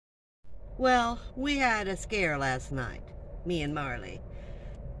Well, we had a scare last night, me and Marley,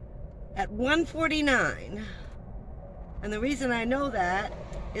 at 1:49. And the reason I know that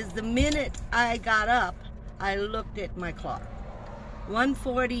is the minute I got up, I looked at my clock.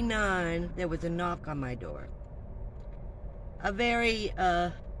 1:49, there was a knock on my door. A very,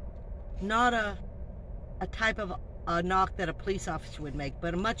 not a type of a knock that a police officer would make,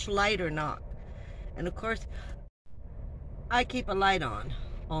 but a much lighter knock. And of course, I keep a light on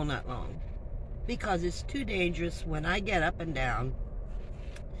all night long because it's too dangerous when I get up and down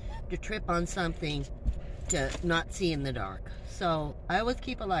to trip on something to not see in the dark. So I always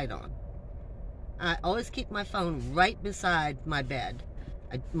keep a light on. I always keep my phone right beside my bed.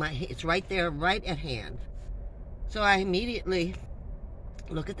 It's right there, right at hand. So I immediately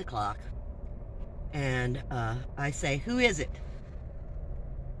look at the clock and I say, "Who is it?"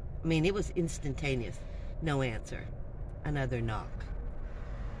 I mean, it was instantaneous. No answer. Another knock.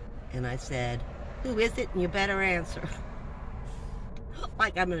 And I said, "Who is it? And you better answer."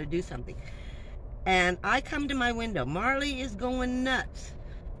 Like I'm going to do something. And I come to my window. Marley is going nuts.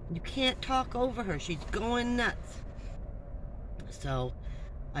 You can't talk over her. She's going nuts. So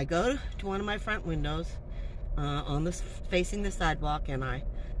I go to one of my front windows facing the sidewalk, and I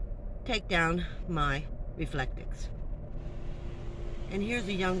take down my reflectix. And here's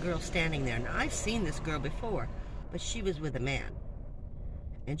a young girl standing there. Now, I've seen this girl before, but she was with a man.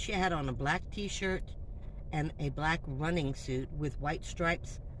 And she had on a black t-shirt and a black running suit with white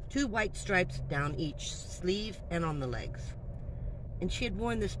stripes, 2 white stripes down each sleeve and on the legs. And she had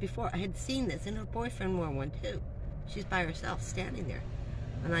worn this before. I had seen this, and her boyfriend wore one too. She's by herself standing there.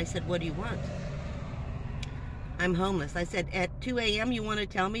 And I said, "What do you want?" "I'm homeless." I said, "At 2 a.m. you want to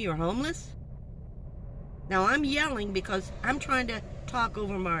tell me you're homeless?" Now I'm yelling because I'm trying to talk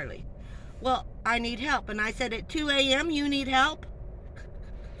over Marley. "Well, I need help." And I said, "At 2 a.m. you need help?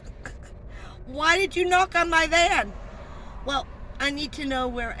 Why did you knock on my van?" "Well, I need to know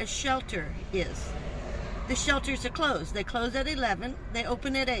where a shelter is. The shelters are closed. They close at 11. They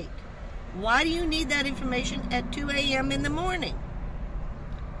open at 8. Why do you need that information at 2 a.m. in the morning?"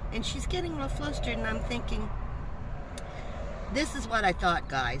 And she's getting real flustered, and I'm thinking, this is what I thought,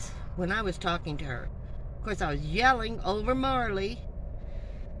 guys, when I was talking to her. Of course, I was yelling over Marley,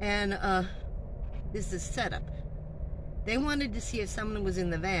 and this is setup. They wanted to see if someone was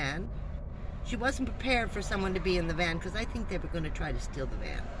in the van. She wasn't prepared for someone to be in the van because I think they were going to try to steal the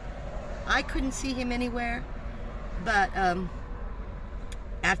van. I couldn't see him anywhere, but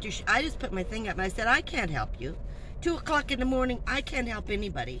I just put my thing up and I said, "I can't help you. 2 o'clock in the morning, I can't help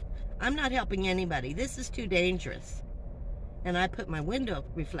anybody. I'm not helping anybody. This is too dangerous." And I put my window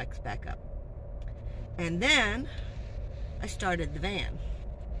reflex back up. And then I started the van.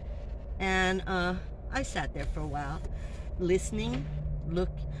 And I sat there for a while, listening,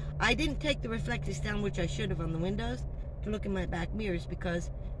 I didn't take the reflectors down, which I should have, on the windows, to look in my back mirrors because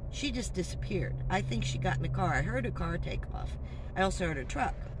she just disappeared. I think she got in the car. I heard her car take off. I also heard her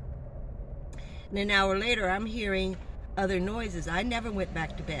truck. And an hour later, I'm hearing other noises. I never went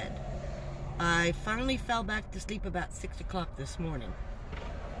back to bed. I finally fell back to sleep about 6 o'clock this morning.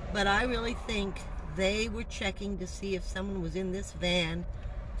 But I really think they were checking to see if someone was in this van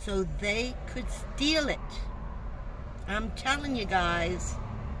so they could steal it. I'm telling you guys,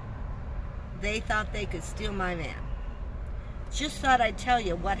 they thought they could steal my van. Just thought I'd tell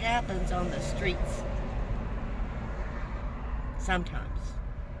you what happens on the streets. Sometimes.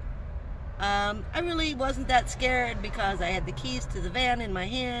 I really wasn't that scared because I had the keys to the van in my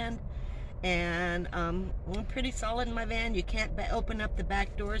hand, and I'm pretty solid in my van. You can't open up the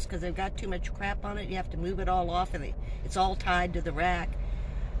back doors because they've got too much crap on it. You have to move it all off, and it's all tied to the rack.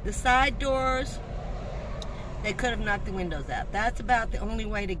 The side doors, they could have knocked the windows out. That's about the only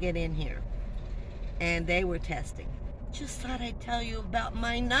way to get in here. And they were testing. Just thought I'd tell you about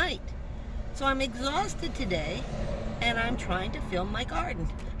my night. So I'm exhausted today, and I'm trying to film my garden.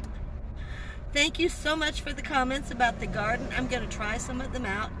 Thank you so much for the comments about the garden. I'm going to try some of them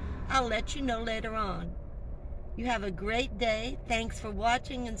out. I'll let you know later on. You have a great day. Thanks for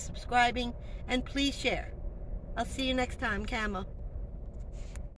watching and subscribing, and please share. I'll see you next time, Camo.